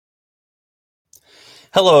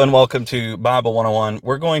Hello and welcome to Bible 101.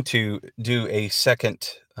 We're going to do a second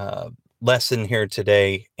lesson here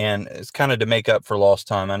today, and it's kind of to make up for lost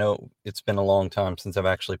time. I know it's been a long time since I've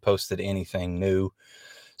actually posted anything new,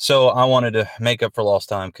 so I wanted to make up for lost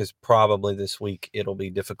time because probably this week it'll be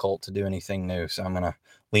difficult to do anything new. So I'm going to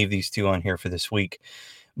leave these two on here for this week.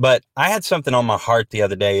 But I had something on my heart the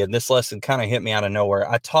other day, and this lesson kind of hit me out of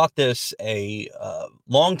nowhere. I taught this a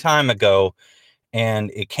long time ago,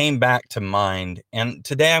 and it came back to mind. And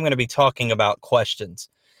today I'm going to be talking about questions.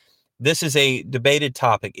 This is a debated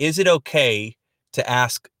topic. Is it okay to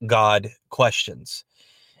ask God questions?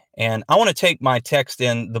 And I want to take my text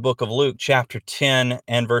in the book of Luke, chapter 10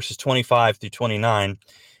 and verses 25 through 29.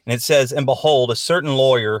 And it says, "And behold, a certain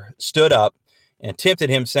lawyer stood up and tempted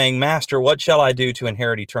him, saying, Master, what shall I do to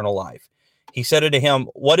inherit eternal life? He said unto him,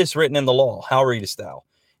 What is written in the law? How readest thou?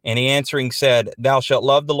 And he answering said, Thou shalt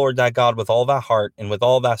love the Lord thy God with all thy heart, and with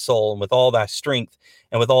all thy soul, and with all thy strength,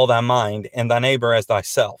 and with all thy mind, and thy neighbor as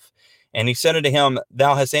thyself. And he said unto him,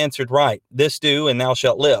 Thou hast answered right. This do, and thou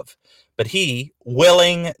shalt live. But he,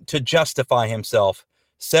 willing to justify himself,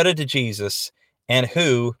 said unto Jesus, And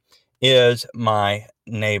who is my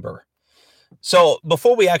neighbor?" So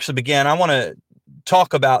before we actually begin, I want to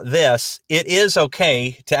talk about this. It is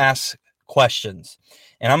okay to ask questions.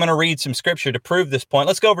 And I'm going to read some scripture to prove this point.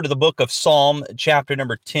 Let's go over to the book of Psalm, chapter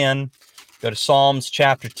number 10. Go to Psalms,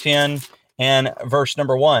 chapter 10, and verse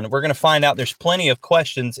number 1. We're going to find out there's plenty of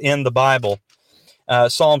questions in the Bible.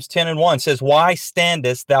 Psalms 10 and 1 says, Why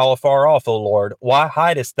standest thou afar off, O Lord? Why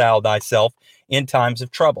hidest thou thyself in times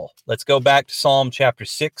of trouble? Let's go back to Psalm chapter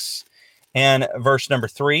 6 and verse number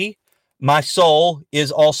 3. My soul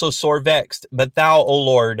is also sore vexed, but thou, O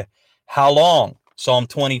Lord, how long? Psalm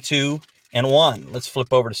 22 and 1. Let's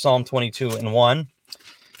flip over to Psalm 22 and 1.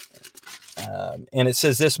 And it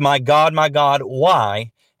says this, my God,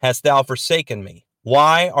 why hast thou forsaken me?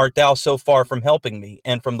 Why art thou so far from helping me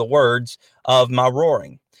and from the words of my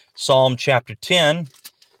roaring? Psalm chapter 10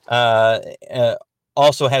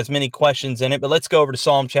 also has many questions in it, but let's go over to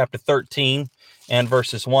Psalm chapter 13 and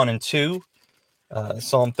verses 1 and 2.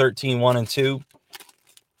 Psalm 13, 1 and 2.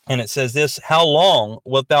 And it says this, How long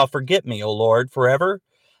wilt thou forget me, O Lord, forever?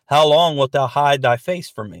 How long wilt thou hide thy face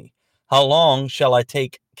from me? How long shall I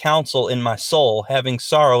take counsel in my soul, having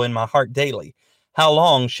sorrow in my heart daily? How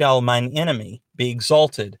long shall mine enemy be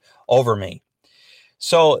exalted over me?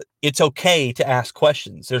 So it's okay to ask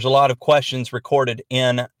questions. There's a lot of questions recorded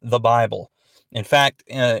in the Bible. In fact,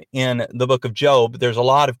 in the book of Job, there's a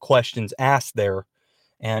lot of questions asked there.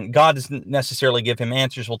 And God doesn't necessarily give him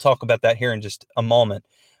answers. We'll talk about that here in just a moment.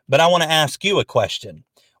 But I want to ask you a question.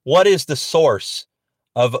 What is the source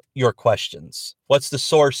of your questions? What's the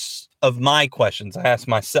source of my questions? I ask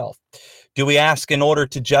myself. Do we ask in order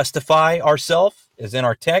to justify ourselves, as in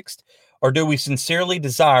our text, or do we sincerely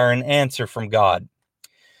desire an answer from God?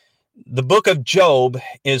 The book of Job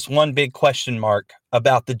is one big question mark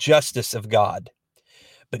about the justice of God.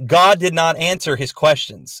 But God did not answer his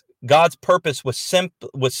questions. God's purpose was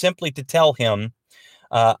simply to tell him,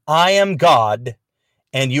 I am God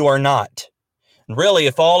and you are not. And really,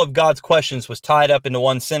 if all of God's questions was tied up into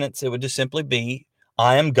one sentence, it would just simply be,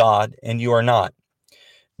 I am God and you are not.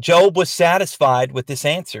 Job was satisfied with this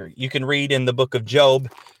answer. You can read in the book of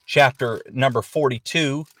Job, chapter number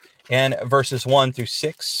 42 and verses 1 through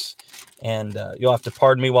 6. And you'll have to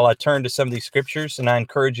pardon me while I turn to some of these scriptures. And I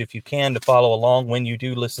encourage you, if you can, to follow along when you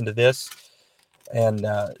do listen to this. And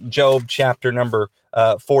Job chapter number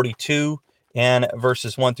 42 and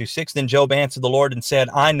verses 1 through 6. Then Job answered the Lord and said,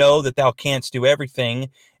 I know that thou canst do everything,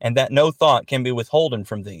 and that no thought can be withholden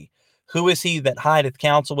from thee. Who is he that hideth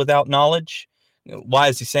counsel without knowledge? Why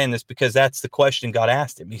is he saying this? Because that's the question God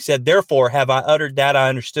asked him. He said, Therefore have I uttered that I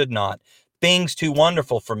understood not, things too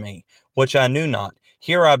wonderful for me, which I knew not.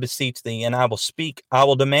 Hear, I beseech thee, and I will speak. I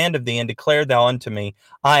will demand of thee, and declare thou unto me.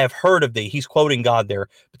 I have heard of thee. He's quoting God there.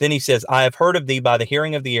 But then he says, I have heard of thee by the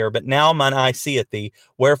hearing of the ear, but now mine eye seeth thee.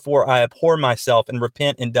 Wherefore I abhor myself and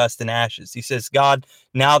repent in dust and ashes. He says, God,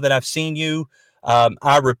 now that I've seen you,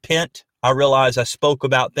 I repent. I realize I spoke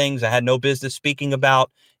about things I had no business speaking about,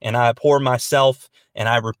 and I abhor myself, and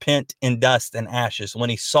I repent in dust and ashes. When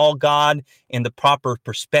he saw God in the proper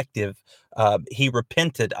perspective, he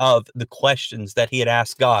repented of the questions that he had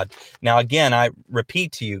asked God. Now, again, I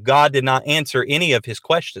repeat to you, God did not answer any of his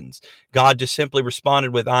questions. God just simply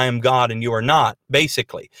responded with, I am God and you are not,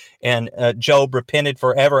 basically. And Job repented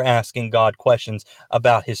for ever asking God questions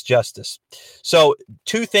about his justice. So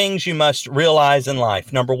 2 things you must realize in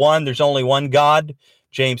life. Number 1, there's only one God.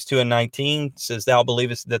 James 2 and 19 says, Thou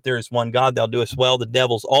believest that there is one God, thou doest well. The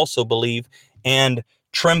devils also believe and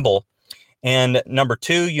tremble. And number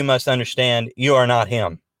two, you must understand you are not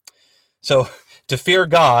him. So to fear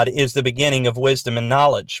God is the beginning of wisdom and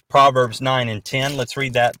knowledge. Proverbs 9 and 10. Let's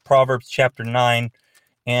read that. Proverbs chapter 9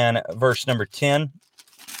 and verse number 10.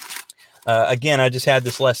 Again, I just had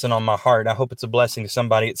this lesson on my heart. I hope it's a blessing to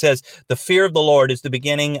somebody. It says, the fear of the Lord is the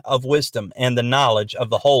beginning of wisdom, and the knowledge of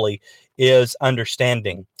the holy is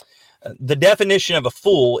understanding. The definition of a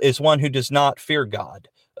fool is one who does not fear God.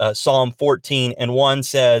 Psalm 14 and 1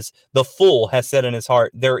 says, the fool has said in his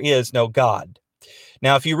heart, there is no God.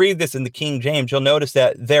 Now, if you read this in the King James, you'll notice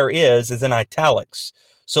that there is in italics.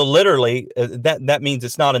 So literally, that means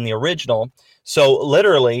it's not in the original. So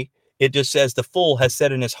literally, it just says the fool has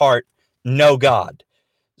said in his heart, no God.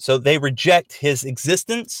 So they reject his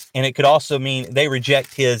existence, and it could also mean they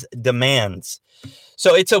reject his demands.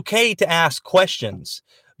 So it's okay to ask questions,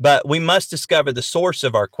 but we must discover the source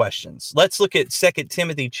of our questions. Let's look at 2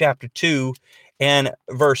 Timothy chapter 2 and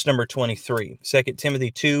verse number 23. 2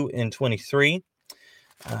 Timothy 2 and 23.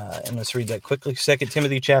 And let's read that quickly. 2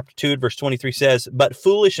 Timothy chapter 2, verse 23 says, but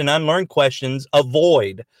foolish and unlearned questions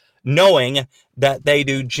avoid, knowing that they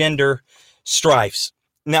do gender strifes.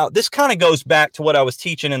 Now, this kind of goes back to what I was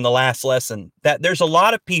teaching in the last lesson, that there's a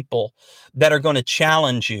lot of people that are going to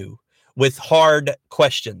challenge you with hard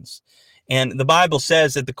questions. And the Bible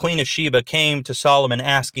says that the Queen of Sheba came to Solomon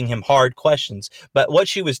asking him hard questions. But what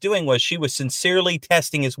she was doing was she was sincerely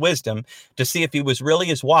testing his wisdom to see if he was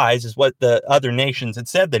really as wise as what the other nations had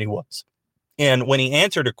said that he was. And when he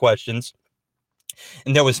answered her questions,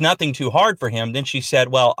 and there was nothing too hard for him, then she said,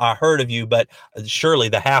 well, I heard of you, but surely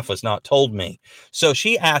the half was not told me. So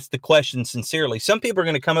she asked the question sincerely. Some people are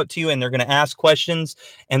going to come up to you and they're going to ask questions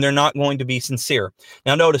and they're not going to be sincere.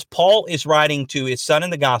 Now notice Paul is writing to his son in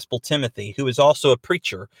the gospel, Timothy, who is also a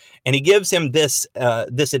preacher, and he gives him this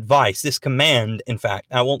advice, this command. In fact,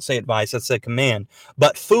 I won't say advice, let's say command.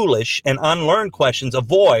 But foolish and unlearned questions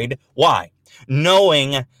avoid. Why?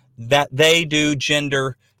 Knowing that they do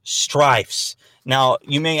gender strifes. Now,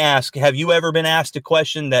 you may ask, have you ever been asked a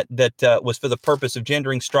question that was for the purpose of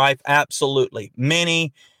gendering strife? Absolutely.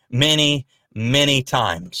 Many, many, many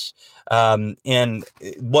times. And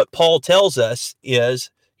what Paul tells us is,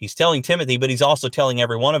 he's telling Timothy, but he's also telling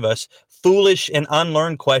every one of us, foolish and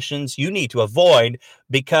unlearned questions you need to avoid,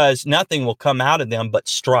 because nothing will come out of them but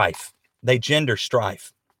strife. They gender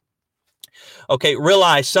strife. Okay,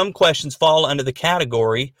 realize some questions fall under the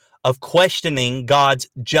category of questioning God's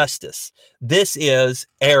justice. This is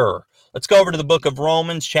error. Let's go over to the book of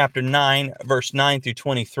Romans, chapter 9, verse 9 through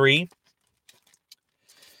 23.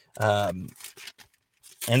 And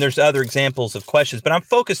there's other examples of questions, but I'm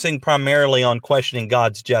focusing primarily on questioning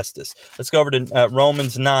God's justice. Let's go over to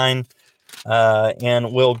Romans 9,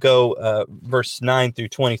 and we'll go verse 9 through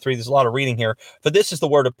 23. There's a lot of reading here. For this is the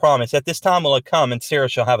word of promise. At this time will it come, and Sarah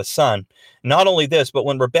shall have a son. Not only this, but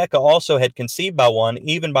when Rebekah also had conceived by one,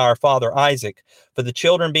 even by our father Isaac, for the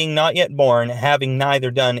children being not yet born, having neither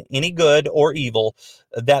done any good or evil,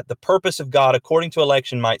 that the purpose of God according to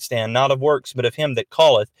election might stand, not of works, but of him that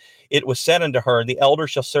calleth, it was said unto her, the elder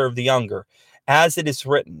shall serve the younger. As it is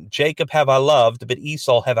written, Jacob have I loved, but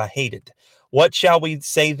Esau have I hated. What shall we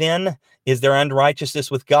say then? Is there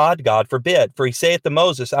unrighteousness with God? God forbid. For he saith to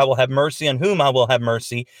Moses, I will have mercy on whom I will have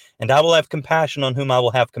mercy, and I will have compassion on whom I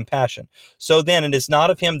will have compassion. So then it is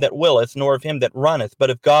not of him that willeth, nor of him that runneth,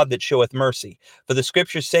 but of God that showeth mercy. For the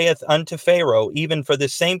scripture saith unto Pharaoh, even for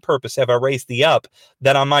this same purpose have I raised thee up,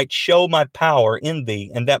 that I might show my power in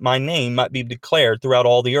thee, and that my name might be declared throughout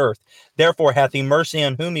all the earth. Therefore hath he mercy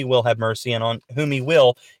on whom he will have mercy, and on whom he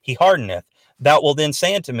will he hardeneth. Thou wilt then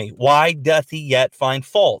say unto me, why doth he yet find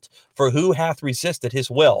fault? For who hath resisted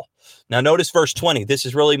his will? Now notice verse 20. This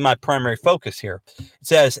is really my primary focus here. It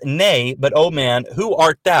says, nay, but O man, who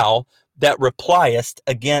art thou that repliest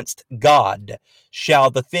against God?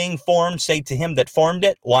 Shall the thing formed say to him that formed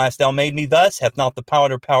it, why hast thou made me thus? Hath not the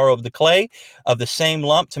power of the clay of the same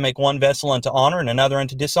lump to make one vessel unto honor and another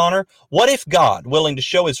unto dishonor? What if God, willing to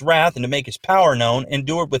show his wrath and to make his power known,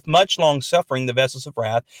 endured with much long suffering the vessels of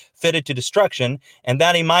wrath fitted to destruction, and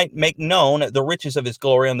that he might make known the riches of his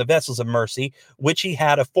glory on the vessels of mercy, which he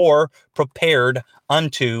had afore prepared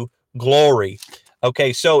unto glory?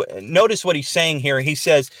 Okay, so notice what he's saying here. He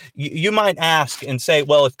says, you might ask and say,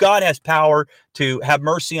 well, if God has power to have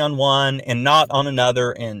mercy on one and not on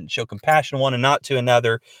another, and show compassion on one and not to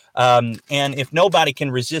another, and if nobody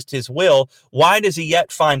can resist his will, why does he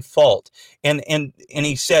yet find fault? And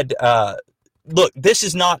he said, look, this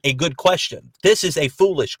is not a good question. This is a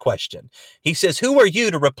foolish question. He says, who are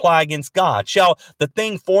you to reply against God? Shall the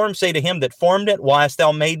thing formed say to him that formed it, why hast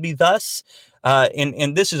thou made me thus?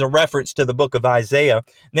 And this is a reference to the book of Isaiah.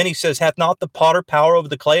 Then he says, hath not the potter power over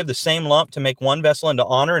the clay of the same lump to make one vessel unto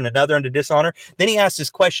honor and another unto dishonor? Then he asks this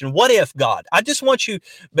question, what if God? I just want you,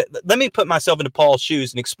 but let me put myself into Paul's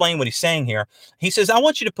shoes and explain what he's saying here. He says, I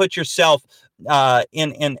want you to put yourself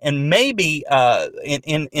in maybe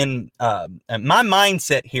in my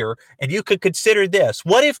mindset here, and you could consider this.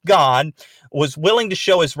 What if God was willing to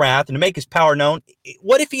show his wrath and to make his power known?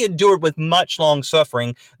 What if he endured with much long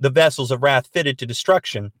suffering the vessels of wrath fitted to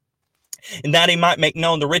destruction, and that he might make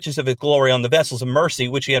known the riches of his glory on the vessels of mercy,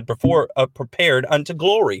 which he had before prepared unto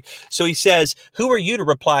glory? So he says, who are you to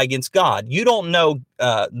reply against God? You don't know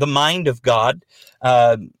the mind of God.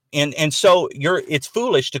 And so it's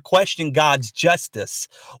foolish to question God's justice.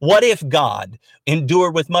 What if God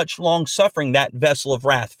endured with much long suffering that vessel of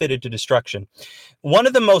wrath fitted to destruction? One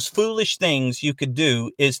of the most foolish things you could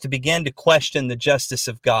do is to begin to question the justice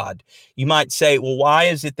of God. You might say, well, why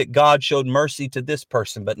is it that God showed mercy to this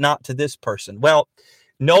person, but not to this person? Well,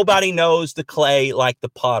 nobody knows the clay like the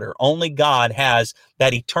potter. Only God has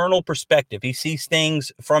that eternal perspective. He sees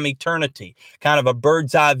things from eternity, kind of a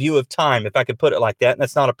bird's eye view of time, if I could put it like that. And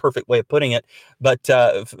that's not a perfect way of putting it, but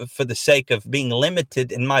for the sake of being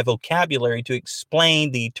limited in my vocabulary to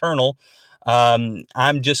explain the eternal,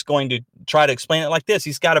 I'm just going to try to explain it like this.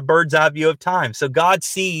 He's got a bird's eye view of time. So God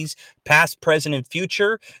sees past, present, and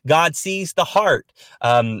future. God sees the heart.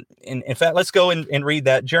 In fact, let's go and read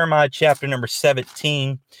that. Jeremiah chapter number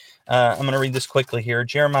 17. I'm going to read this quickly here.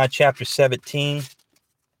 Jeremiah chapter 17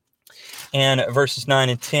 and verses 9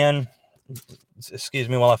 and 10. Excuse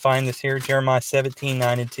me while I find this here. Jeremiah 17,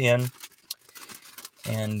 9 and 10.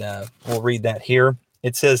 And we'll read that here.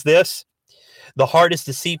 It says this: the heart is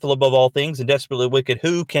deceitful above all things and desperately wicked.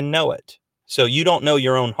 Who can know it? So you don't know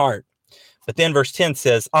your own heart. But then verse 10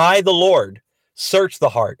 says, I, the Lord, search the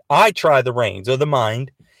heart. I try the reins of the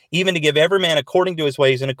mind, even to give every man according to his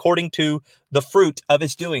ways and according to the fruit of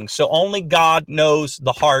his doing. So only God knows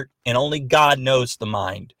the heart, and only God knows the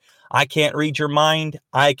mind. I can't read your mind.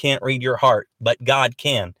 I can't read your heart, but God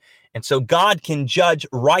can. And so God can judge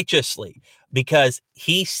righteously because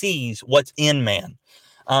he sees what's in man.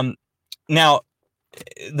 Now,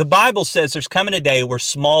 the Bible says there's coming a day where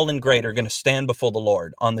small and great are going to stand before the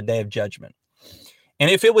Lord on the day of judgment. And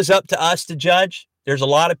if it was up to us to judge, there's a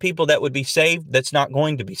lot of people that would be saved that's not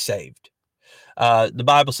going to be saved. The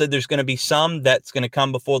Bible said there's going to be some that's going to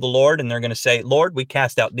come before the Lord, and they're going to say, Lord, we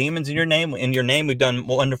cast out demons in your name. In your name, we've done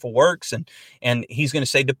wonderful works. And he's going to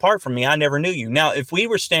say, depart from me. I never knew you. Now, if we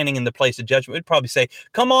were standing in the place of judgment, we'd probably say,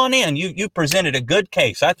 come on in. You presented a good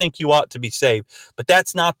case. I think you ought to be saved. But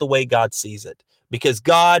that's not the way God sees it, because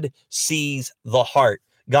God sees the heart.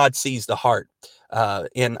 God sees the heart.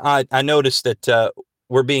 And I noticed that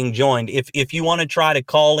we're being joined. If you want to try to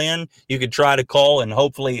call in, you could try to call, and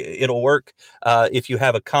hopefully it'll work if you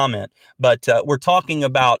have a comment. But we're talking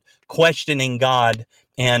about questioning God,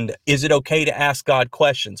 and is it okay to ask God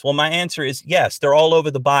questions? Well, my answer is yes. They're all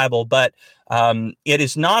over the Bible, but it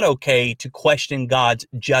is not okay to question God's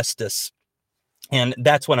justice. And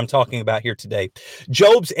that's what I'm talking about here today.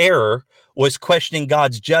 Job's error was questioning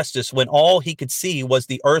God's justice when all he could see was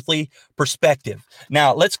the earthly perspective.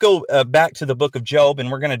 Now, let's go back to the book of Job, and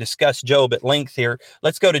we're going to discuss Job at length here.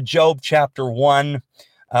 Let's go to Job chapter 1,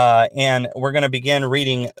 and we're going to begin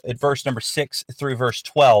reading at verse number 6 through verse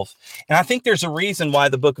 12. And I think there's a reason why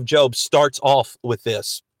the book of Job starts off with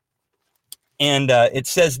this. And it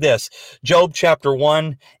says this, Job chapter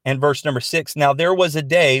 1 and verse number 6. Now there was a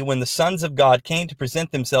day when the sons of God came to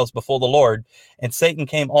present themselves before the Lord, and Satan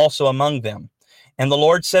came also among them. And the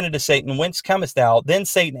Lord said unto Satan, whence comest thou? Then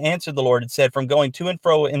Satan answered the Lord and said, from going to and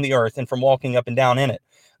fro in the earth, and from walking up and down in it.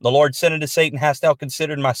 The Lord said unto Satan, hast thou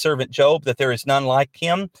considered my servant Job, that there is none like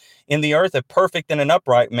him in the earth, a perfect and an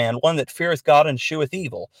upright man, one that feareth God and sheweth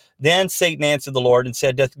evil? Then Satan answered the Lord and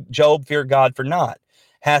said, doth Job fear God for naught?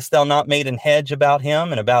 Hast thou not made an hedge about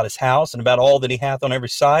him and about his house and about all that he hath on every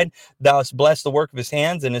side? Thou hast blessed the work of his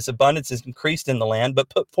hands, and his abundance is increased in the land. But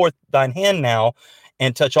put forth thine hand now,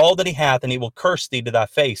 and touch all that he hath, and he will curse thee to thy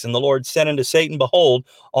face. And the Lord said unto Satan, behold,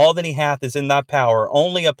 all that he hath is in thy power.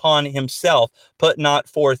 Only upon himself put not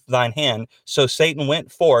forth thine hand. So Satan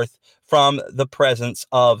went forth from the presence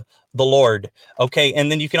of the Lord. Okay, and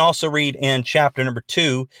then you can also read in chapter number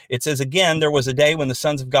 2, it says, again, there was a day when the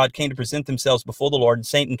sons of God came to present themselves before the Lord, and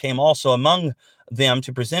Satan came also among them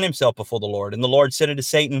to present himself before the Lord. And the Lord said unto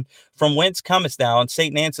Satan, from whence comest thou? And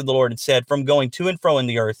Satan answered the Lord and said, from going to and fro in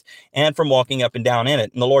the earth, and from walking up and down in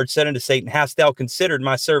it. And the Lord said unto Satan, hast thou considered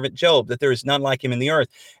my servant Job, that there is none like him in the earth,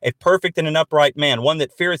 a perfect and an upright man, one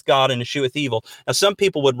that feareth God and escheweth evil? Now some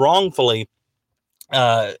people would wrongfully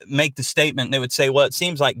make the statement, they would say, well, it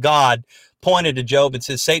seems like God pointed to Job and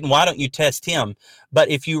says, Satan, why don't you test him? But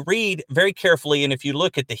if you read very carefully, and if you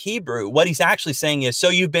look at the Hebrew, what he's actually saying is, so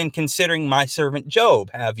you've been considering my servant Job,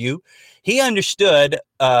 have you? He understood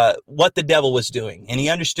what the devil was doing, and he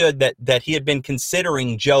understood that he had been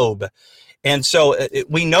considering Job. And so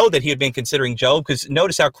we know that he had been considering Job, because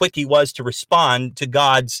notice how quick he was to respond to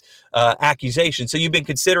God's accusation. So you've been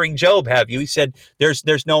considering Job, have you? He said,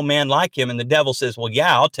 there's no man like him. And the devil says, well,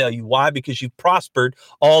 yeah, I'll tell you why, because you've prospered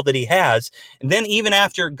all that he has. And then even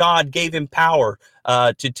after God gave him power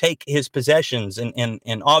to take his possessions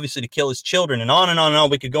and obviously to kill his children and on and on and on,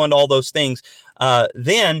 we could go into all those things.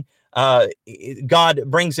 Then God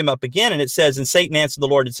brings him up again, and it says, and Satan answered the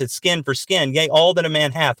Lord and said, skin for skin, yea, all that a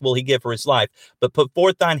man hath will he give for his life. But put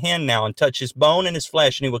forth thine hand now, and touch his bone and his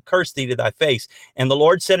flesh, and he will curse thee to thy face. And the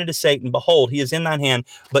Lord said unto Satan, behold, he is in thine hand,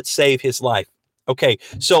 but save his life. Okay,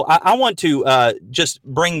 so I want to just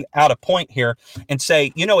bring out a point here and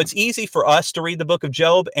say, it's easy for us to read the book of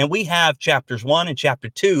Job, and we have chapters 1 and chapter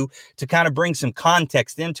 2 to kind of bring some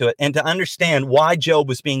context into it and to understand why Job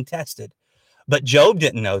was being tested. But Job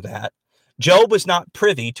didn't know that. Job was not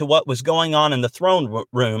privy to what was going on in the throne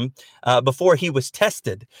room before he was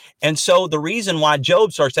tested. And so the reason why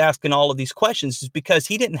Job starts asking all of these questions is because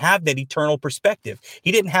he didn't have that eternal perspective.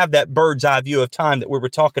 He didn't have that bird's eye view of time that we were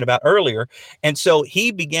talking about earlier. And so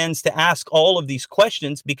he begins to ask all of these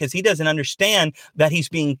questions because he doesn't understand that he's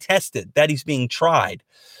being tested, that he's being tried.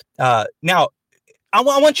 Now, I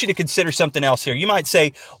want you to consider something else here. You might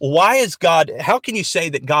say, how can you say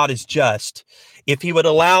that God is just if he would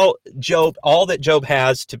allow Job, all that Job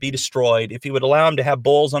has, to be destroyed, if he would allow him to have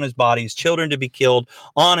bulls on his body, his children to be killed,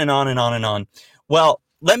 on and on and on and on? Well,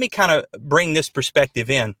 let me kind of bring this perspective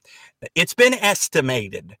in. It's been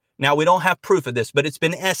estimated. Now, we don't have proof of this, but it's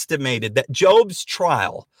been estimated that Job's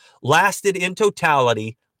trial lasted in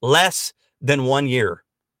totality less than 1 year.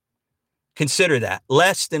 Consider that,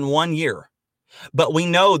 less than 1 year. But we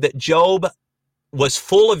know that Job was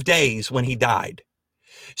full of days when he died.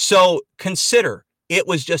 So consider, it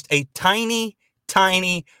was just a tiny,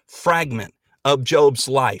 tiny fragment of Job's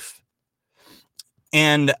life.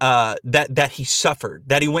 And that he suffered,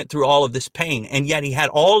 that he went through all of this pain, and yet he had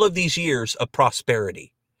all of these years of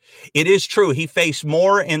prosperity. It is true, he faced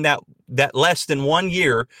more in that less than 1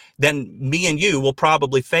 year than me and you will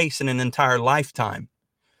probably face in an entire lifetime.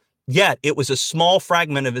 Yet it was a small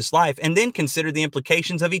fragment of his life. And then consider the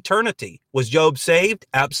implications of eternity. Was Job saved?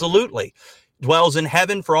 Absolutely. Dwells in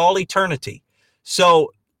heaven for all eternity.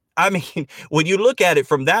 So, I mean, when you look at it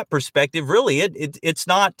from that perspective, really, it's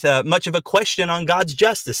not much of a question on God's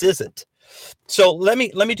justice, is it? So let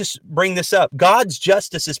me just bring this up. God's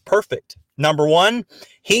justice is perfect. Number one,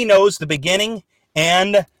 he knows the beginning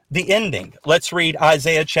and the ending. Let's read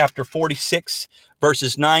Isaiah chapter 46,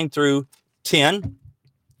 verses 9 through 10.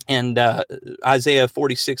 And Isaiah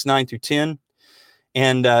 46, 9 through 10.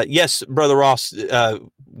 And yes, Brother Ross,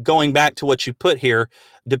 going back to what you put here,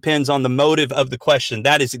 depends on the motive of the question.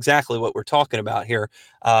 That is exactly what we're talking about here.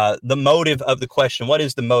 The motive of the question. What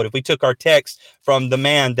is the motive? We took our text from the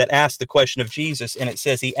man that asked the question of Jesus, and it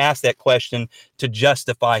says he asked that question to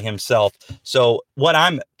justify himself. So what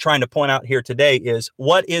I'm trying to point out here today is,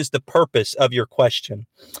 what is the purpose of your question?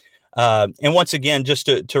 And once again, just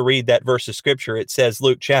to read that verse of scripture, it says,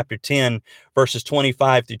 Luke chapter 10, verses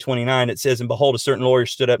 25 through 29, it says, and behold, a certain lawyer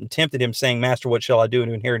stood up and tempted him, saying, Master, what shall I do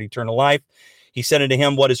to inherit eternal life? He said unto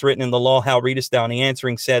him, what is written in the law? How readest thou? And he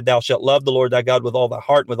answering said, Thou shalt love the Lord thy God with all thy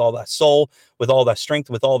heart, with all thy soul, with all thy strength,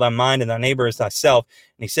 with all thy mind, and thy neighbor as thyself.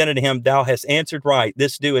 And he said unto him, Thou hast answered right,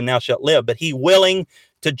 this do, and thou shalt live. But he, willing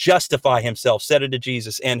to justify himself, said unto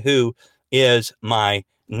Jesus, And who is my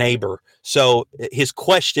neighbor? So his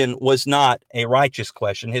question was not a righteous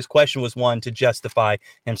question. His question was one to justify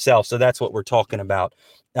himself. So that's what we're talking about.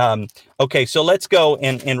 Okay, so let's go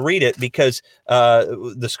and read it, because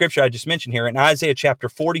the scripture I just mentioned here in Isaiah chapter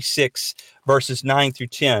 46, verses 9 through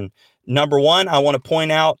 10. Number one, I want to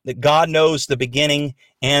point out that God knows the beginning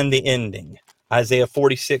and the ending. Isaiah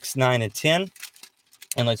 46, 9 and 10.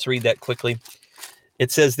 And let's read that quickly.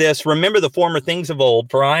 It says this, Remember the former things of old,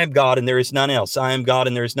 for I am God and there is none else. I am God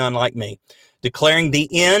and there is none like me, declaring the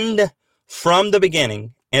end from the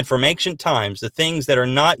beginning and from ancient times, the things that are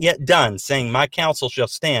not yet done, saying, My counsel shall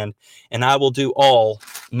stand, and I will do all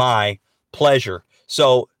my pleasure.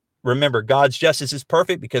 So remember, God's justice is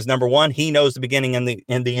perfect because, number one, he knows the beginning and the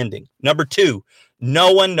ending. Number two,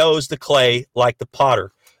 no one knows the clay like the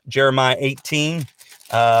potter. Jeremiah 18,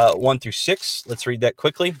 1 through 6. Let's read that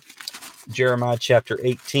quickly. Jeremiah chapter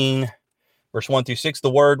 18, Verse 1 through 6,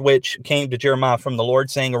 the word which came to Jeremiah from the Lord,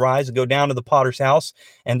 saying, Arise and go down to the potter's house,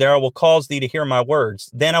 and there I will cause thee to hear my words.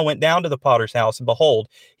 Then I went down to the potter's house, and behold,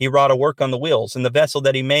 he wrought a work on the wheels, and the vessel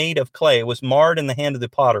that he made of clay was marred in the hand of the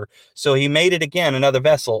potter. So he made it again another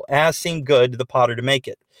vessel, as seemed good to the potter to make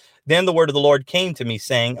it. Then the word of the Lord came to me,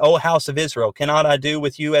 saying, O house of Israel, cannot I do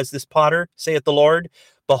with you as this potter, saith the Lord?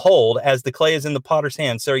 Behold, as the clay is in the potter's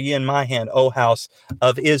hand, so are ye in my hand, O house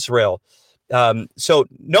of Israel. So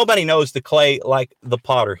nobody knows the clay like the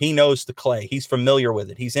potter. He knows the clay. He's familiar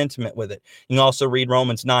with it. He's intimate with it. You can also read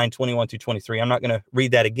Romans 9:21 through 23. I'm not going to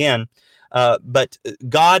read that again. But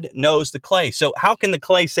God knows the clay. So how can the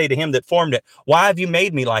clay say to him that formed it, why have you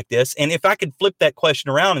made me like this? And if I could flip that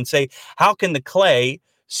question around and say, how can the clay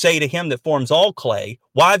say to him that forms all clay,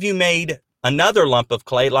 why have you made another lump of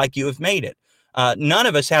clay like you have made it? None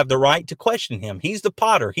of us have the right to question him. He's the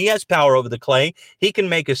potter. He has power over the clay. He can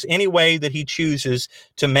make us any way that he chooses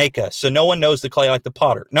to make us. So no one knows the clay like the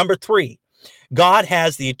potter. Number 3, God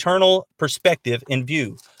has the eternal perspective in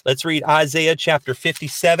view. Let's read Isaiah chapter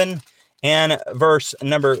 57 and verse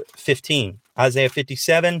number 15. Isaiah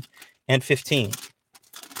 57 and 15.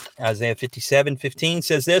 Isaiah 57:15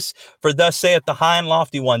 says this, For thus saith the high and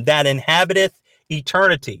lofty one, that inhabiteth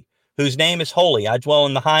eternity, whose name is holy. I dwell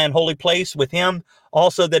in the high and holy place with him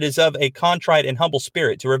also that is of a contrite and humble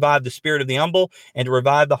spirit, to revive the spirit of the humble and to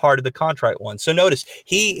revive the heart of the contrite one. So notice,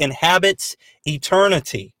 he inhabits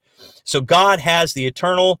eternity. So God has the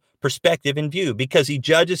eternal perspective in view. Because he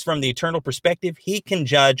judges from the eternal perspective, he can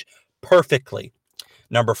judge perfectly.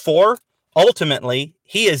 Number 4, ultimately,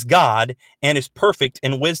 he is God and is perfect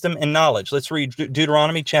in wisdom and knowledge. Let's read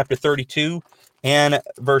Deuteronomy chapter 32 and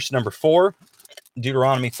verse number 4.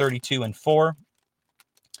 Deuteronomy 32 and 4.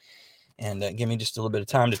 And give me just a little bit of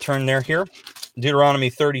time to turn there here. Deuteronomy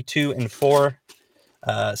 32 and 4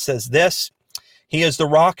 says this, He is the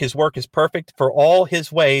rock, his work is perfect, for all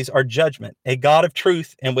his ways are judgment. A God of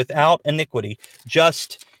truth and without iniquity,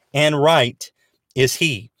 just and right is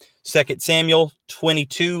he. 2 Samuel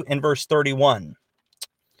 22 and verse 31.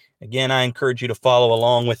 Again, I encourage you to follow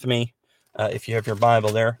along with me if you have your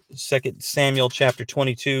Bible there. 2 Samuel chapter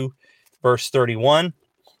 22, verse 31.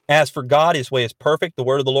 As for God, his way is perfect. The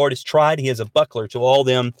word of the Lord is tried. He is a buckler to all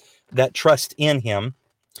them that trust in him.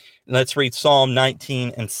 Let's read Psalm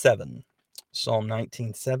 19 and 7. Psalm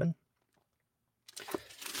 19:7.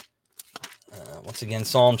 Once again,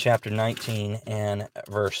 Psalm chapter 19 and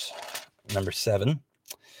verse number 7.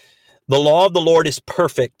 The law of the Lord is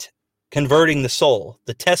perfect, converting the soul.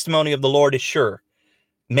 The testimony of the Lord is sure,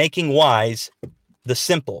 making wise the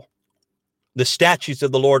simple. The statutes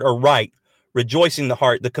of the Lord are right, rejoicing the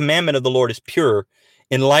heart. The commandment of the Lord is pure,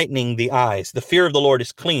 enlightening the eyes. The fear of the Lord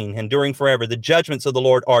is clean, enduring forever. The judgments of the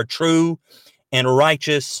Lord are true and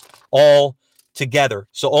righteous all together.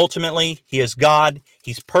 So ultimately, he is God.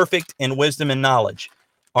 He's perfect in wisdom and knowledge.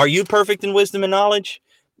 Are you perfect in wisdom and knowledge?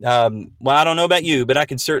 Well, I don't know about you, but I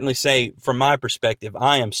can certainly say from my perspective,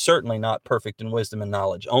 I am certainly not perfect in wisdom and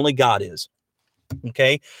knowledge. Only God is.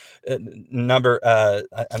 Okay. I'm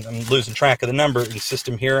losing track of the numbering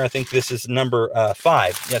system here. I think this is number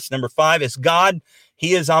 5. Yes, number 5 is God.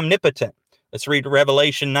 He is omnipotent. Let's read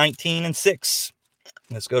Revelation 19 and 6.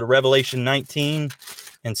 Let's go to Revelation 19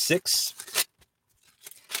 and 6.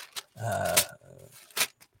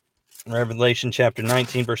 Revelation chapter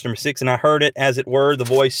 19, verse number 6. And I heard it, as it were, the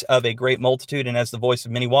voice of a great multitude, and as the voice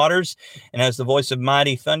of many waters, and as the voice of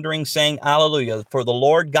mighty thundering, saying, Alleluia, for the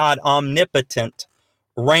Lord God omnipotent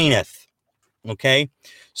reigneth. Okay,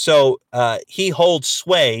 so he holds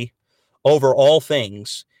sway over all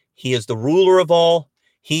things. He is the ruler of all.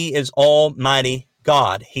 He is Almighty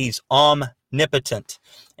God. He's omnipotent.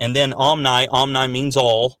 And then omni means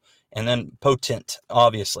all, and then potent,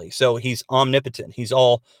 obviously. So he's omnipotent. He's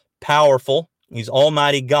all powerful. He's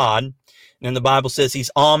Almighty God. And then the Bible says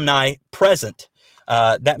he's omnipresent.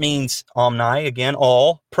 That means omni, again,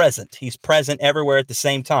 all present. He's present everywhere at the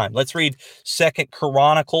same time. Let's read 2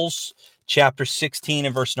 Chronicles chapter 16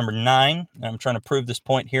 and verse number 9. And I'm trying to prove this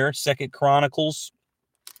point here. 2 Chronicles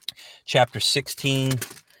chapter 16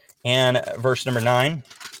 and verse number 9.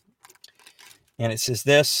 And it says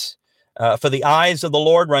this, for the eyes of the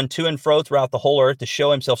Lord run to and fro throughout the whole earth to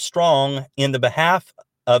show himself strong in the behalf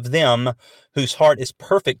of them whose heart is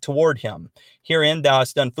perfect toward him. Herein thou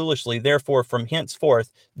hast done foolishly, therefore from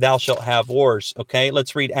henceforth thou shalt have wars. Okay,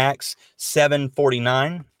 let's read Acts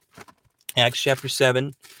 7:49. Acts chapter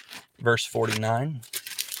 7, verse 49.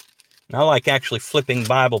 And I like actually flipping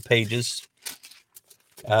Bible pages.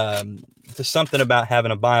 There's something about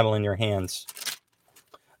having a Bible in your hands.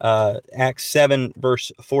 Acts 7,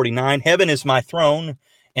 verse 49. Heaven is my throne,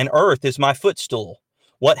 and earth is my footstool.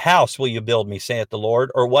 What house will you build me, saith the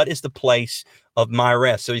Lord? Or what is the place of my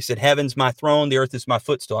rest? So he said, heaven's my throne, the earth is my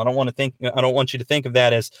footstool. I don't want you to think of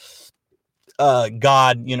that as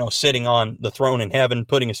God, sitting on the throne in heaven,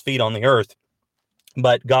 putting his feet on the earth.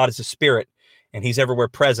 But God is a spirit, and he's everywhere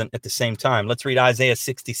present at the same time. Let's read Isaiah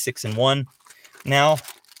 66:1 now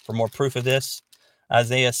for more proof of this.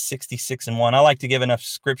 Isaiah 66:1. I like to give enough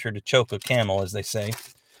scripture to choke a camel, as they say.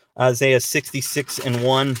 Isaiah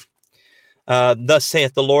 66:1. Thus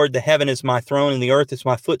saith the Lord, the heaven is my throne, and the earth is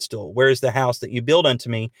my footstool. Where is the house that you build unto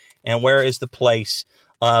me, and where is the place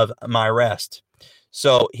of my rest?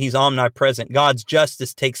 So he's omnipresent. God's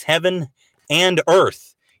justice takes heaven and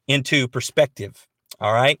earth into perspective.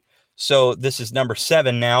 All right. So this is number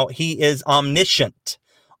 7 now. He is omniscient.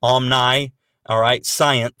 Omni, all right,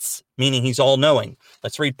 science, meaning he's all-knowing.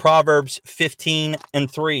 Let's read Proverbs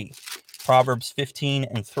 15:3. Proverbs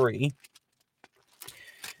 15:3.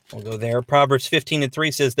 We'll go there. Proverbs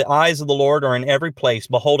 15:3 says, the eyes of the Lord are in every place,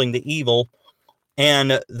 beholding the evil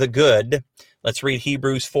and the good. Let's read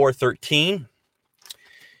Hebrews 4:13.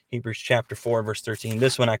 Hebrews chapter 4, verse 13.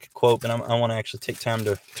 This one I could quote, but I want to actually take time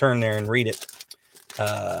to turn there and read it.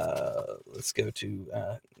 Let's go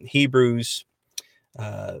to Hebrews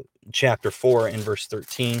chapter 4 and verse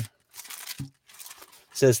 13. It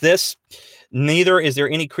says this, neither is there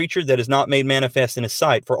any creature that is not made manifest in his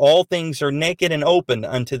sight, for all things are naked and open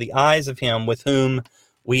unto the eyes of him with whom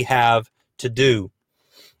we have to do.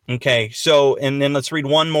 Okay, so, and then let's read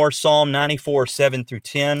one more, Psalm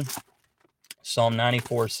 94:7-10. Psalm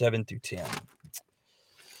 94:7-10.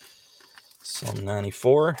 Psalm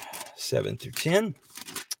 94:7-10.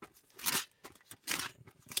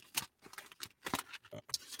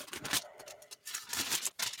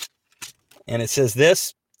 And it says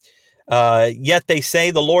this, yet they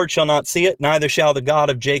say the Lord shall not see it, neither shall the God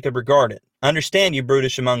of Jacob regard it. Understand, you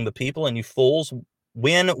brutish among the people, and you fools,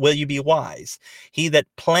 when will you be wise? He that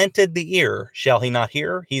planted the ear, shall he not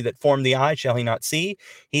hear? He that formed the eye, shall he not see?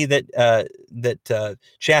 He that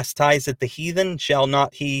chastiseth the heathen, shall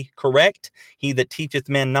not he correct? He that teacheth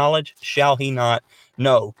men knowledge, shall he not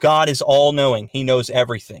know? God is all-knowing. He knows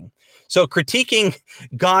everything. So critiquing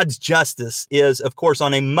God's justice is, of course,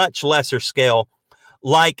 on a much lesser scale,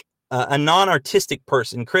 like a non-artistic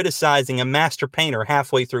person criticizing a master painter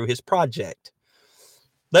halfway through his project.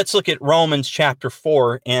 Let's look at Romans chapter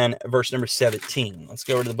 4 and verse number 17. Let's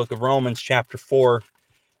go over to the book of Romans chapter 4,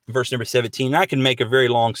 verse number 17. I can make a very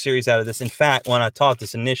long series out of this. In fact, when I taught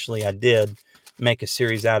this initially, I did make a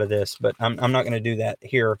series out of this, but I'm not going to do that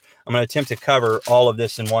here. I'm going to attempt to cover all of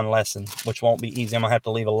this in one lesson, which won't be easy. I'm going to have to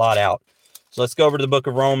leave a lot out. So let's go over to the book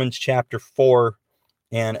of Romans chapter 4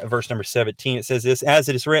 and verse number 17. It says this, as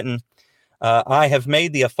it is written, I have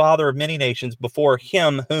made thee a father of many nations before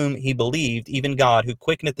him whom he believed, even God, who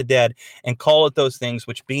quickeneth the dead and calleth those things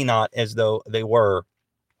which be not as though they were.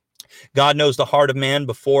 God knows the heart of man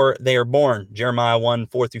before they are born. Jeremiah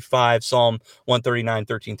 1:4-5, Psalm 139,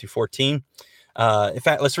 13-14. In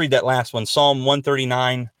fact, let's read that last one. Psalm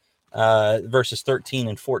 139, verses 13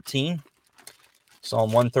 and 14.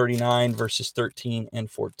 Psalm 139, verses 13 and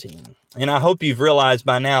 14. And I hope you've realized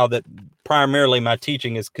by now that primarily my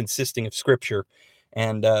teaching is consisting of scripture,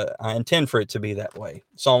 and I intend for it to be that way.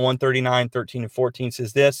 Psalm 139, 13 and 14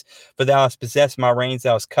 says this, for thou hast possessed my reins,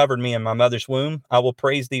 thou hast covered me in my mother's womb. I will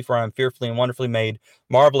praise thee, for I am fearfully and wonderfully made.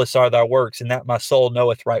 Marvelous are thy works, and that my soul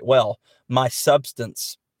knoweth right well. My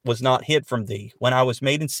substance was not hid from thee, when I was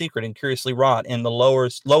made in secret and curiously wrought in the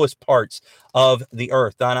lowest parts of the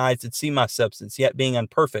earth. Thine eyes did see my substance, yet being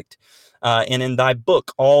unperfect. And in thy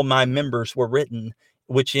book all my members were written,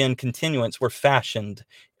 which in continuance were fashioned,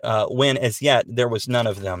 when as yet there was none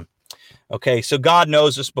of them. Okay, so God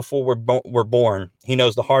knows us before we're born. He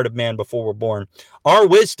knows the heart of man before we're born. Our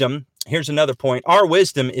wisdom, here's another point, our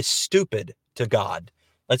wisdom is stupid to God.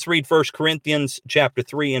 Let's read 1 Corinthians chapter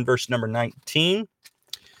 3 and verse number 19.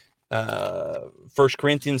 1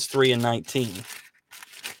 Corinthians 3 and 19.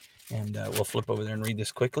 And we'll flip over there and read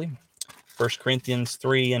this quickly. 1 Corinthians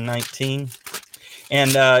 3 and 19.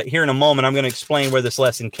 And here in a moment, I'm going to explain where this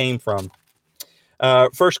lesson came from.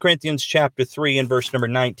 1 Corinthians chapter 3 and verse number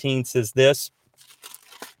 19 says this.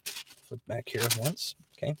 Flip back here once.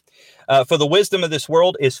 Okay. For the wisdom of this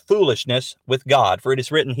world is foolishness with God. For it is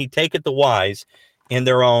written, he taketh the wise in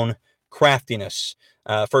their own craftiness.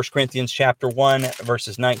 1 Corinthians chapter 1,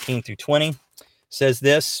 verses 19-20 says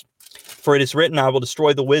this, for it is written, I will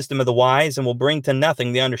destroy the wisdom of the wise and will bring to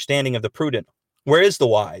nothing the understanding of the prudent. Where is the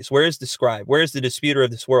wise? Where is the scribe? Where is the disputer of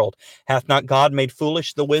this world? Hath not God made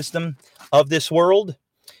foolish the wisdom of this world?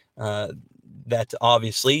 that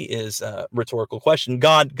obviously is a rhetorical question.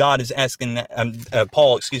 God is asking that,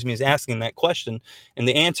 Paul, is asking that question, and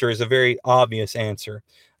the answer is a very obvious answer.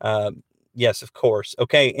 Yes, of course.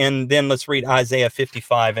 Okay, and then let's read Isaiah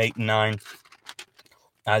 55, 8 and 9.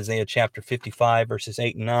 Isaiah chapter 55, verses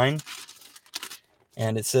 8 and 9.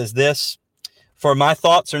 And it says this: For my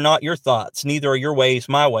thoughts are not your thoughts, neither are your ways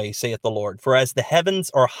my ways, saith the Lord. For as the heavens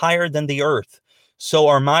are higher than the earth, so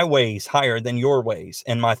are my ways higher than your ways,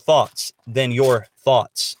 and my thoughts than your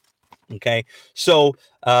thoughts. Okay, so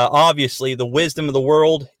obviously the wisdom of the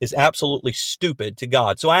world is absolutely stupid to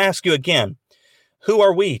God. So I ask you again, who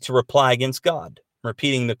are we to reply against God?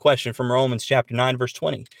 Repeating the question from Romans chapter 9, verse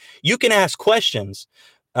 20. You can ask questions,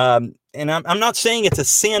 and I'm not saying it's a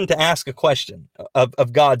sin to ask a question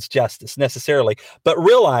of God's justice necessarily, but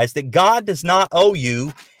realize that God does not owe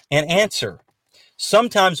you an answer.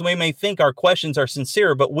 Sometimes we may think our questions are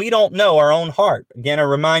sincere, but we don't know our own heart. Again, I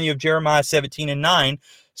remind you of Jeremiah 17 and 9. It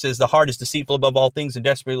says, the heart is deceitful above all things and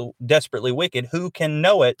desperately wicked. Who can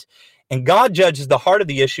know it? And God judges the heart of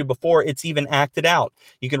the issue before it's even acted out.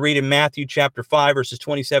 You can read in Matthew chapter 5, verses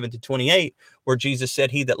 27 to 28, where Jesus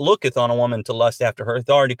said, he that looketh on a woman to lust after her hath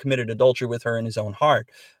already committed adultery with her in his own heart.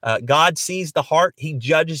 God sees the heart. He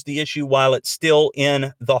judges the issue while it's still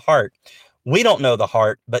in the heart. We don't know the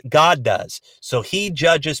heart, but God does. So he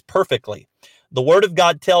judges perfectly. The word of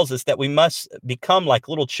God tells us that we must become like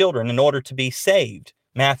little children in order to be saved.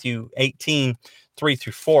 Matthew 18, 3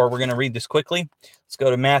 through 4. We're going to read this quickly. Let's go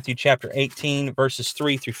to Matthew chapter 18, verses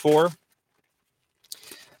 3 through 4.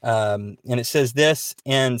 And it says this,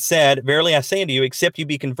 and said, verily I say unto you, except you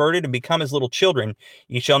be converted and become as little children,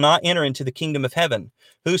 ye shall not enter into the kingdom of heaven.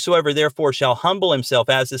 Whosoever therefore shall humble himself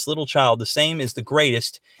as this little child, the same is the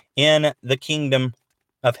greatest in the kingdom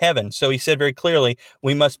of heaven. So he said very clearly,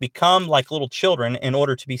 we must become like little children in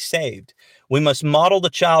order to be saved. We must model the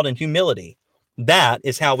child in humility. That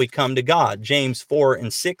is how we come to God. James 4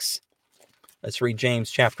 and 6. Let's read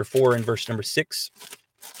James chapter 4 and verse number 6.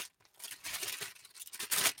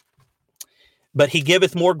 But he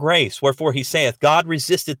giveth more grace, wherefore he saith, God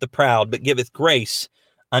resisteth the proud, but giveth grace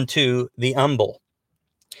unto the humble.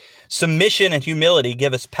 Submission and humility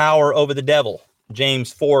give us power over the devil.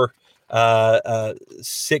 James 4,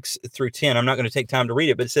 6 through 10. I'm not going to take time to read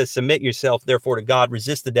it, but it says, submit yourself, therefore, to God,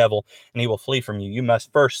 resist the devil, and he will flee from you. You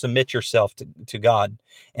must first submit yourself to God,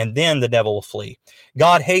 and then the devil will flee.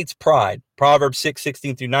 God hates pride. Proverbs 6,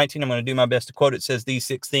 16 through 19. I'm going to do my best to quote it. It says, these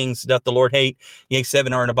 6 things doth the Lord hate, yea,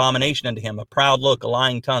 7 are an abomination unto him: a proud look, a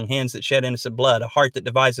lying tongue, hands that shed innocent blood, a heart that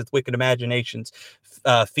deviseth wicked imaginations,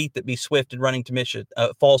 feet that be swift in running to mischief,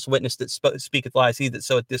 a false witness that speaketh lies, he that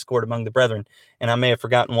soweth discord among the brethren. And I may have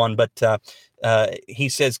forgotten one, but he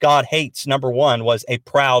says God hates, number 1, was a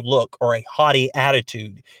proud look or a haughty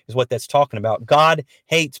attitude, is what that's talking about. God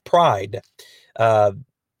hates pride.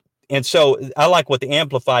 And so I like what the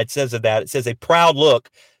Amplified says of that. It says a proud look,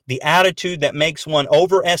 the attitude that makes one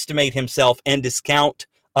overestimate himself and discount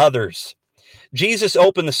others. Jesus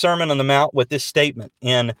opened the Sermon on the Mount with this statement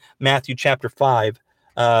in Matthew chapter 5,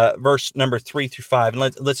 verse number 3 through 5.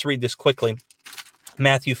 And let's read this quickly.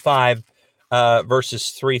 Matthew 5,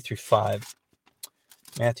 verses 3 through 5.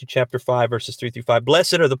 Matthew chapter 5, verses 3 through 5.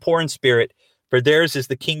 Blessed are the poor in spirit, for theirs is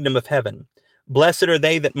the kingdom of heaven. Blessed are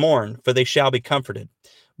they that mourn, for they shall be comforted.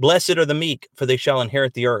 Blessed are the meek, for they shall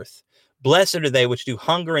inherit the earth. Blessed are they which do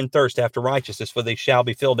hunger and thirst after righteousness, for they shall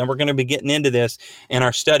be filled. And we're going to be getting into this in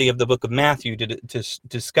our study of the book of Matthew to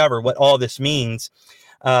discover what all this means.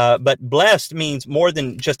 But blessed means more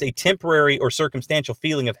than just a temporary or circumstantial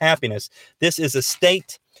feeling of happiness. This is a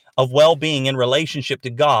state of well-being in relationship to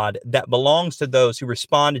God that belongs to those who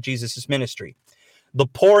respond to Jesus' ministry. The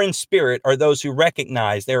poor in spirit are those who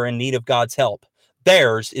recognize they're in need of God's help.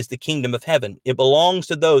 Theirs is the kingdom of heaven. It belongs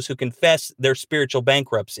to those who confess their spiritual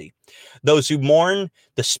bankruptcy. Those who mourn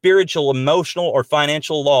the spiritual, emotional, or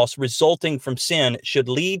financial loss resulting from sin should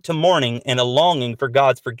lead to mourning and a longing for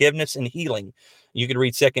God's forgiveness and healing. You can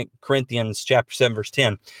read 2 Corinthians chapter 7, verse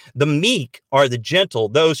 10. The meek are the gentle,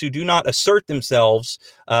 those who do not assert themselves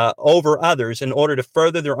over others in order to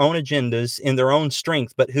further their own agendas in their own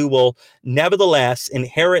strength, but who will nevertheless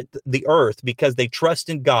inherit the earth because they trust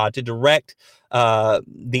in God to direct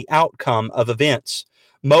the outcome of events.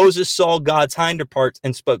 Moses saw God's hinder parts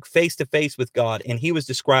and spoke face to face with God, and he was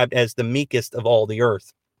described as the meekest of all the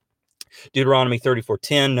earth. Deuteronomy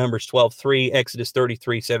 34:10, Numbers 12:3, Exodus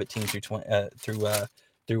 33:17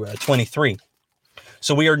 through 23.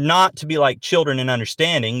 So we are not to be like children in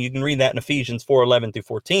understanding. You can read that in Ephesians 4:11 through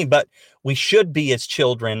 14, but we should be as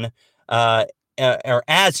children or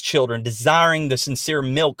as children, desiring the sincere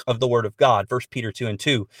milk of the word of God, 1 Peter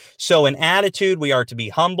 2:2. So in attitude, we are to be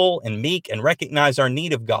humble and meek and recognize our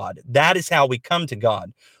need of God. That is how we come to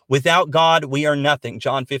God. Without God, we are nothing.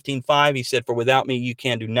 John 15:5, he said, for without me, you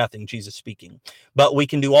can do nothing, Jesus speaking. But we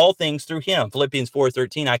can do all things through him. Philippians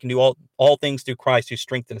 4:13, I can do all things through Christ who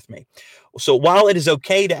strengtheneth me. So while it is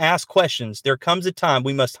okay to ask questions, there comes a time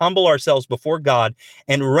we must humble ourselves before God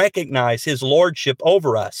and recognize his lordship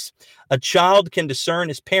over us. A child can discern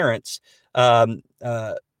his parents, and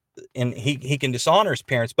he can dishonor his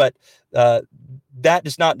parents, but that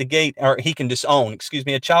does not negate, or he can disown, excuse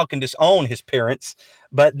me, a child can disown his parents,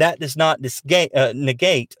 but that does not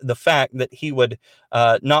negate the fact that he would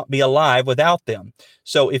not be alive without them.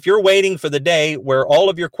 So if you're waiting for the day where all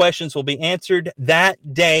of your questions will be answered,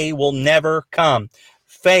 that day will never come.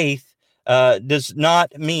 Faith does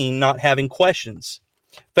not mean not having questions.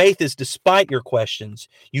 Faith is despite your questions.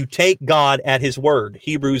 You take God at his word.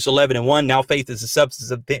 Hebrews 11:1. Now faith is the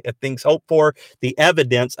substance of things hoped for, the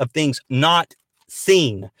evidence of things not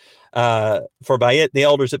seen. For by it the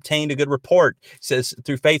elders obtained a good report. It says,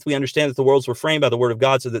 through faith we understand that the worlds were framed by the word of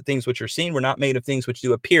God, so that things which are seen were not made of things which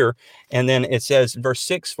do appear. And then it says in verse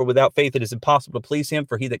 6, for without faith it is impossible to please him,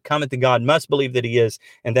 for he that cometh to God must believe that he is,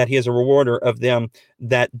 and that he is a rewarder of them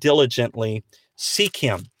that diligently seek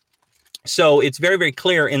him. So it's very, very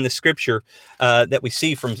clear in the scripture that we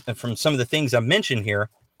see from some of the things I mentioned here,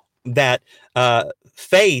 that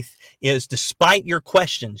faith is, despite your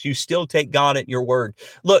questions, you still take God at your word.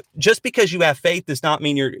 Look, just because you have faith does not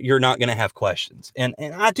mean you're not going to have questions. And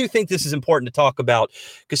I do think this is important to talk about,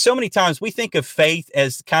 because so many times we think of faith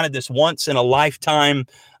as kind of this once in a lifetime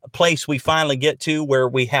place we finally get to where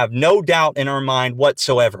we have no doubt in our mind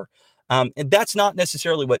whatsoever. And that's not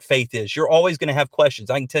necessarily what faith is. You're always going to have questions.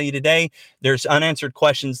 I can tell you today, there's unanswered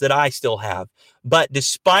questions that I still have. But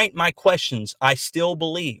despite my questions, I still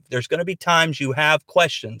believe. There's going to be times you have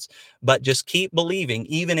questions, but just keep believing,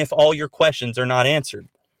 even if all your questions are not answered.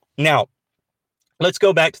 Now, let's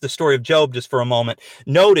go back to the story of Job just for a moment.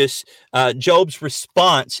 Notice Job's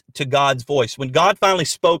response to God's voice. When God finally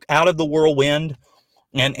spoke out of the whirlwind,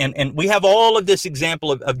 and we have all of this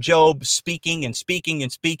example of Job speaking and speaking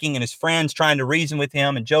and speaking, and his friends trying to reason with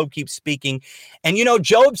him, and Job keeps speaking. And, you know,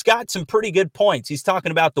 Job's got some pretty good points. He's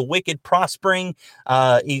talking about the wicked prospering.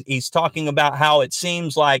 He's talking about how it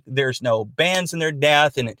seems like there's no bands in their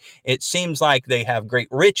death, and it seems like they have great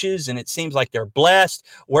riches, and it seems like they're blessed,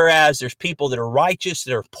 whereas there's people that are righteous,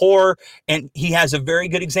 that are poor. And he has a very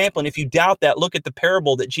good example. And if you doubt that, look at the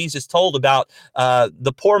parable that Jesus told about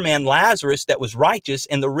the poor man Lazarus that was righteous,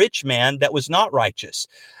 and the rich man that was not righteous.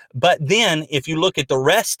 But then if you look at the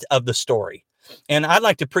rest of the story, and I'd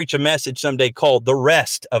like to preach a message someday called The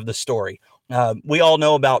Rest of the Story. We all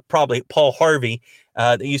know about probably Paul Harvey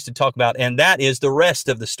that used to talk about, and that is the rest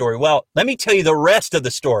of the story. Well, let me tell you the rest of the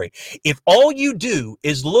story. If all you do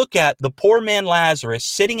is look at the poor man Lazarus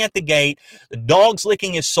sitting at the gate, the dogs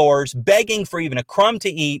licking his sores, begging for even a crumb to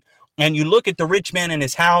eat, and you look at the rich man in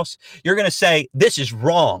his house, you're going to say, this is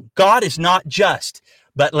wrong. God is not just.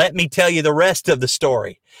 But let me tell you the rest of the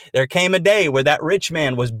story. There came a day where that rich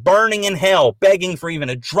man was burning in hell, begging for even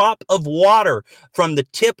a drop of water from the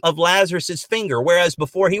tip of Lazarus's finger, whereas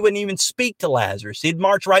before he wouldn't even speak to Lazarus. He'd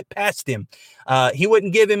march right past him. He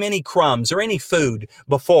wouldn't give him any crumbs or any food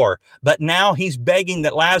before. But now he's begging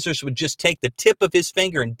that Lazarus would just take the tip of his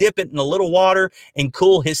finger and dip it in a little water and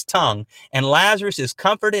cool his tongue. And Lazarus is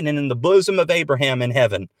comforted and in the bosom of Abraham in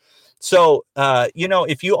heaven. So, you know,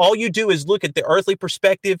 if all you do is look at the earthly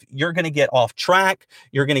perspective, you're going to get off track.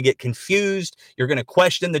 You're going to get confused. You're going to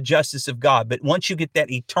question the justice of God. But once you get that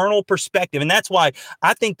eternal perspective, and that's why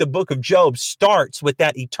I think the book of Job starts with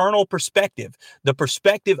that eternal perspective, the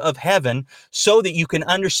perspective of heaven, so that you can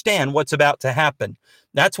understand what's about to happen.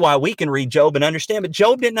 That's why we can read Job and understand. But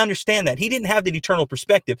Job didn't understand that. He didn't have the eternal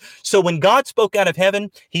perspective. So when God spoke out of heaven,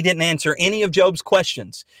 he didn't answer any of Job's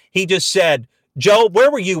questions. He just said, Job, where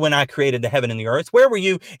were you when I created the heaven and the earth? Where were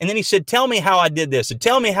you? And then he said, tell me how I did this, and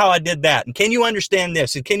tell me how I did that. And can you understand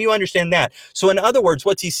this? And can you understand that? So in other words,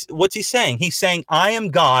 what's he saying? He's saying, I am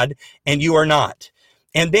God and you are not.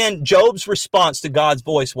 And then Job's response to God's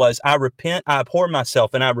voice was, I repent, I abhor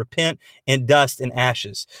myself, and I repent in dust and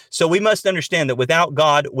ashes. So we must understand that without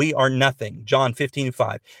God, we are nothing. John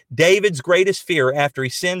 15:5. David's greatest fear after he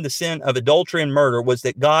sinned the sin of adultery and murder was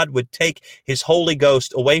that God would take his Holy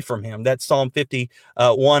Ghost away from him. That's Psalm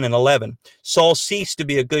 51 and 11. Saul ceased to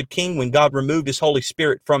be a good king when God removed his Holy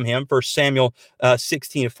Spirit from him. 1 Samuel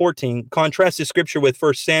 16 and 14. Contrast the scripture with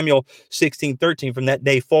 1 Samuel 16:13 from that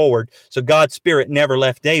day forward. So God's Spirit never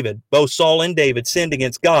left David. Both Saul and David sinned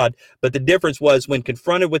against God, but the difference was when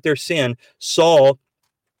confronted with their sin, Saul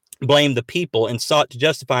blamed the people and sought to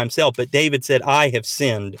justify himself, but David said, I have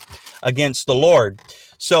sinned against the Lord.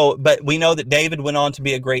 So, but we know that David went on to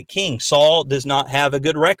be a great king. Saul does not have a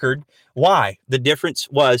good record. Why? The difference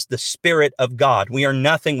was the Spirit of God. We are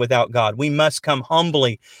nothing without God. We must come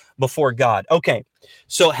humbly before God. Okay,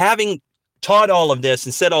 so having taught all of this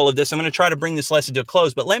and said all of this, I'm going to try to bring this lesson to a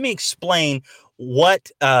close, but let me explain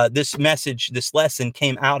what this lesson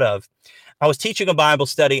came out of. I was teaching a Bible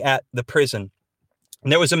study at the prison.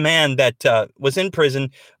 And there was a man that was in prison,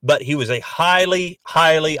 but he was a highly,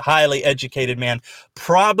 highly, highly educated man.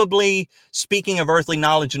 Probably, speaking of earthly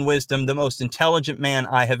knowledge and wisdom, the most intelligent man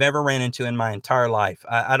I have ever ran into in my entire life.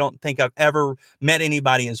 I don't think I've ever met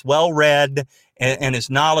anybody as well-read and as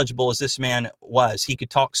knowledgeable as this man was. He could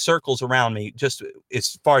talk circles around me, just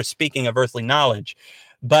as far as speaking of earthly knowledge.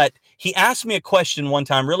 But he asked me a question one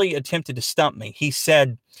time, really attempted to stump me. He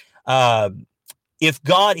said,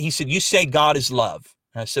 he said, you say God is love.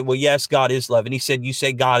 And I said, well, yes, God is love. And he said, you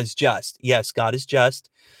say God is just. Yes, God is just.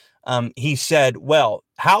 He said, well,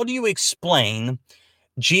 how do you explain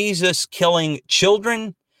Jesus killing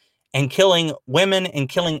children and killing women and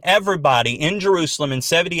killing everybody in Jerusalem in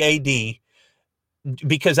 70 AD?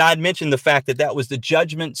 Because I had mentioned the fact that that was the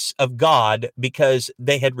judgments of God because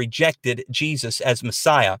they had rejected Jesus as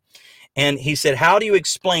Messiah. And he said, how do you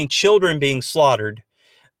explain children being slaughtered?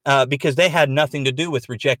 Because they had nothing to do with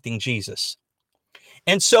rejecting Jesus.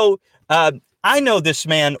 And so I know this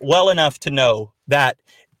man well enough to know that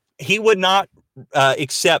he would not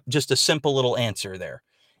accept just a simple little answer there.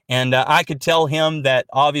 And I could tell him that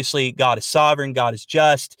obviously God is sovereign, God is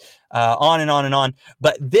just, on and on and on.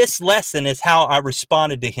 But this lesson is how I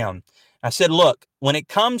responded to him. I said, look, when it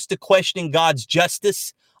comes to questioning God's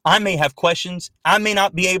justice, I may have questions. I may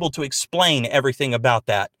not be able to explain everything about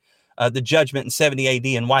that. The judgment in 70 AD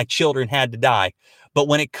and why children had to die. But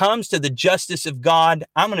when it comes to the justice of God,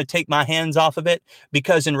 I'm going to take my hands off of it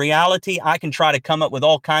because in reality, I can try to come up with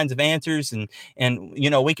all kinds of answers and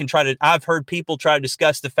we can I've heard people try to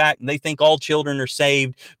discuss the fact they think all children are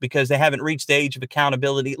saved because they haven't reached the age of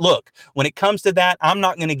accountability. Look, when it comes to that, I'm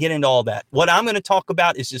not going to get into all that. What I'm going to talk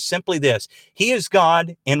about is just simply this. He is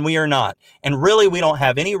God and we are not. And really, we don't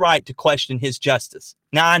have any right to question his justice.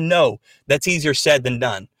 Now, I know that's easier said than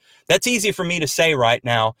done. That's easy for me to say right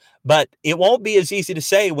now, but it won't be as easy to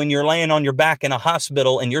say when you're laying on your back in a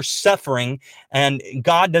hospital and you're suffering and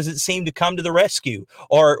God doesn't seem to come to the rescue,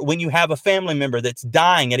 or when you have a family member that's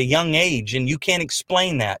dying at a young age and you can't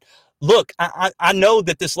explain that. Look, I know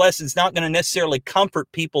that this lesson is not going to necessarily comfort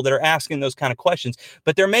people that are asking those kind of questions,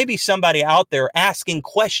 but there may be somebody out there asking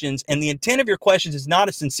questions, and the intent of your questions is not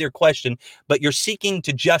a sincere question, but you're seeking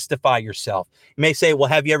to justify yourself. You may say, well,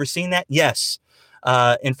 have you ever seen that? Yes.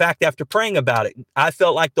 In fact, after praying about it, I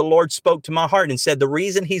felt like the Lord spoke to my heart and said the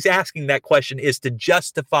reason he's asking that question is to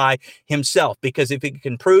justify himself, because if he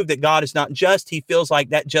can prove that God is not just, he feels like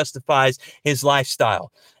that justifies his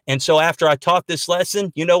lifestyle. And so after I taught this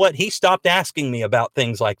lesson, you know what? He stopped asking me about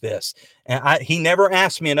things like this. And he never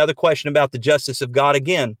asked me another question about the justice of God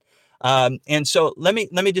again. And so let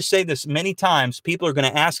me just say this. Many times people are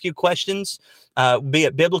going to ask you questions, be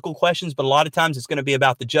it biblical questions, but a lot of times it's going to be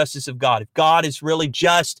about the justice of God. If God is really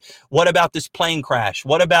just, what about this plane crash?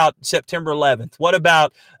 What about September 11th? What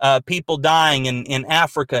about people dying in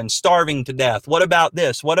Africa and starving to death? What about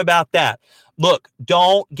this? What about that? Look,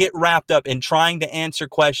 don't get wrapped up in trying to answer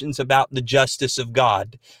questions about the justice of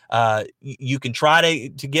God. You can try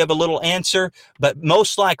to give a little answer, but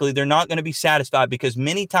most likely they're not going to be satisfied, because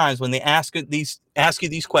many times when they ask you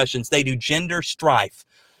these questions, they do gender strife.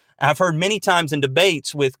 I've heard many times in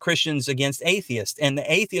debates with Christians against atheists, and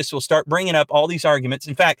the atheists will start bringing up all these arguments.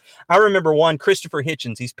 In fact, I remember one, Christopher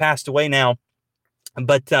Hitchens, he's passed away now.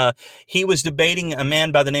 But he was debating a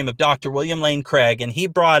man by the name of Dr. William Lane Craig, and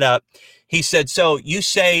he said, so you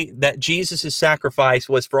say that Jesus' sacrifice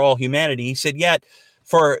was for all humanity. He said, yet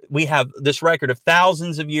we have this record of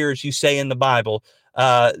thousands of years, you say in the Bible,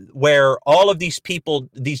 where all of these people,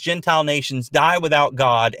 these Gentile nations, die without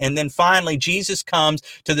God. And then finally, Jesus comes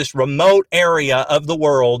to this remote area of the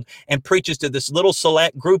world and preaches to this little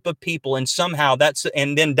select group of people. And somehow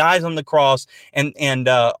and then dies on the cross, and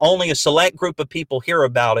only a select group of people hear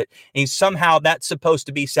about it. And somehow that's supposed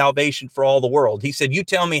to be salvation for all the world. He said, you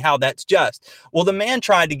tell me how that's just. Well, the man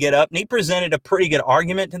tried to get up and he presented a pretty good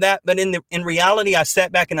argument to that. But in reality, I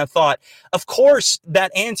sat back and I thought, of course,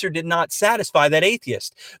 that answer did not satisfy that atheist.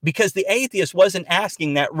 atheist, because the atheist wasn't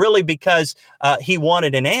asking that really because he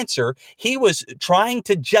wanted an answer. He was trying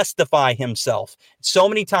to justify himself. So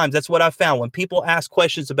many times, that's what I found. When people ask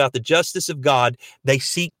questions about the justice of God, they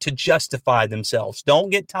seek to justify themselves.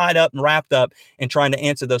 Don't get tied up and wrapped up in trying to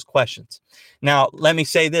answer those questions. Now, let me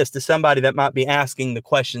say this to somebody that might be asking the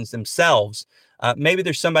questions themselves. Maybe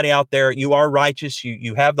there's somebody out there, you are righteous,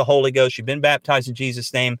 you have the Holy Ghost, you've been baptized in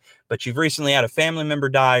Jesus' name, but you've recently had a family member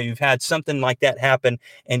die, you've had something like that happen,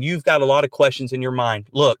 and you've got a lot of questions in your mind.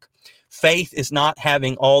 Look, faith is not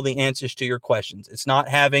having all the answers to your questions. It's not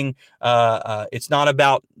having, it's not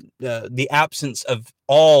about the absence of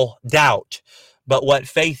all doubt. But what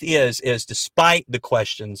faith is despite the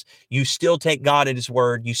questions, you still take God at his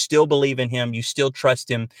word. You still believe in him. You still trust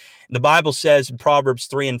him. The Bible says in Proverbs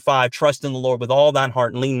 3:5, trust in the Lord with all thine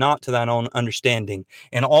heart and lean not to thine own understanding.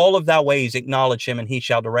 In all of thy ways acknowledge him and he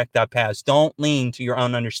shall direct thy paths. Don't lean to your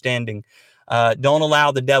own understanding. Don't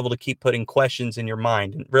allow the devil to keep putting questions in your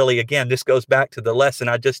mind. And really, again, this goes back to the lesson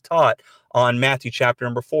I just taught on Matthew chapter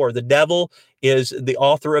number 4. The devil is the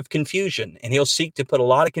author of confusion, and he'll seek to put a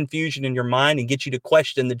lot of confusion in your mind and get you to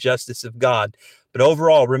question the justice of God. But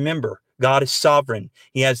overall, remember, God is sovereign.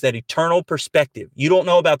 He has that eternal perspective. You don't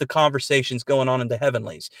know about the conversations going on in the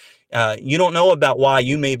heavenlies. You don't know about why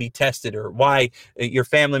you may be tested, or why your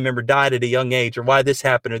family member died at a young age, or why this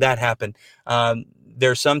happened or that happened.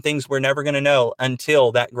 There are some things we're never going to know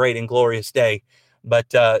until that great and glorious day.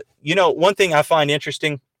 But, one thing I find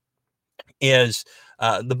interesting is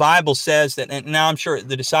the Bible says that, and now I'm sure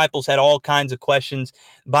the disciples had all kinds of questions.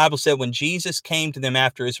 The Bible said when Jesus came to them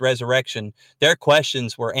after his resurrection, their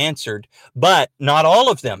questions were answered, but not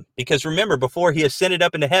all of them. Because remember, before he ascended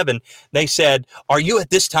up into heaven, they said, are you at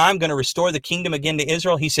this time going to restore the kingdom again to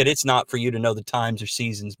Israel? He said, it's not for you to know the times or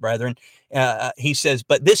seasons, brethren. He says,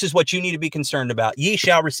 but this is what you need to be concerned about. Ye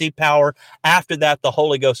shall receive power. After that, the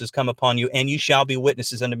Holy Ghost has come upon you, and you shall be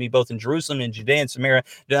witnesses unto me both in Jerusalem and Judea and Samaria,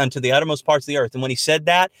 unto the uttermost parts of the earth. And when he said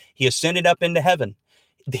that, he ascended up into heaven.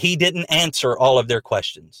 He didn't answer all of their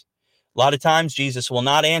questions. A lot of times, Jesus will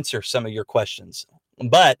not answer some of your questions,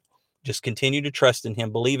 but just continue to trust in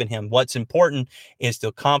him, believe in him. What's important is to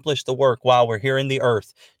accomplish the work while we're here in the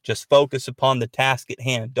earth. Just focus upon the task at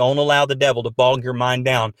hand. Don't allow the devil to bog your mind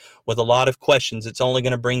down with a lot of questions. It's only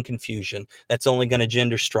going to bring confusion. That's only going to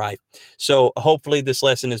gender strife. So hopefully this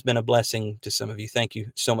lesson has been a blessing to some of you. Thank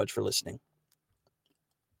you so much for listening.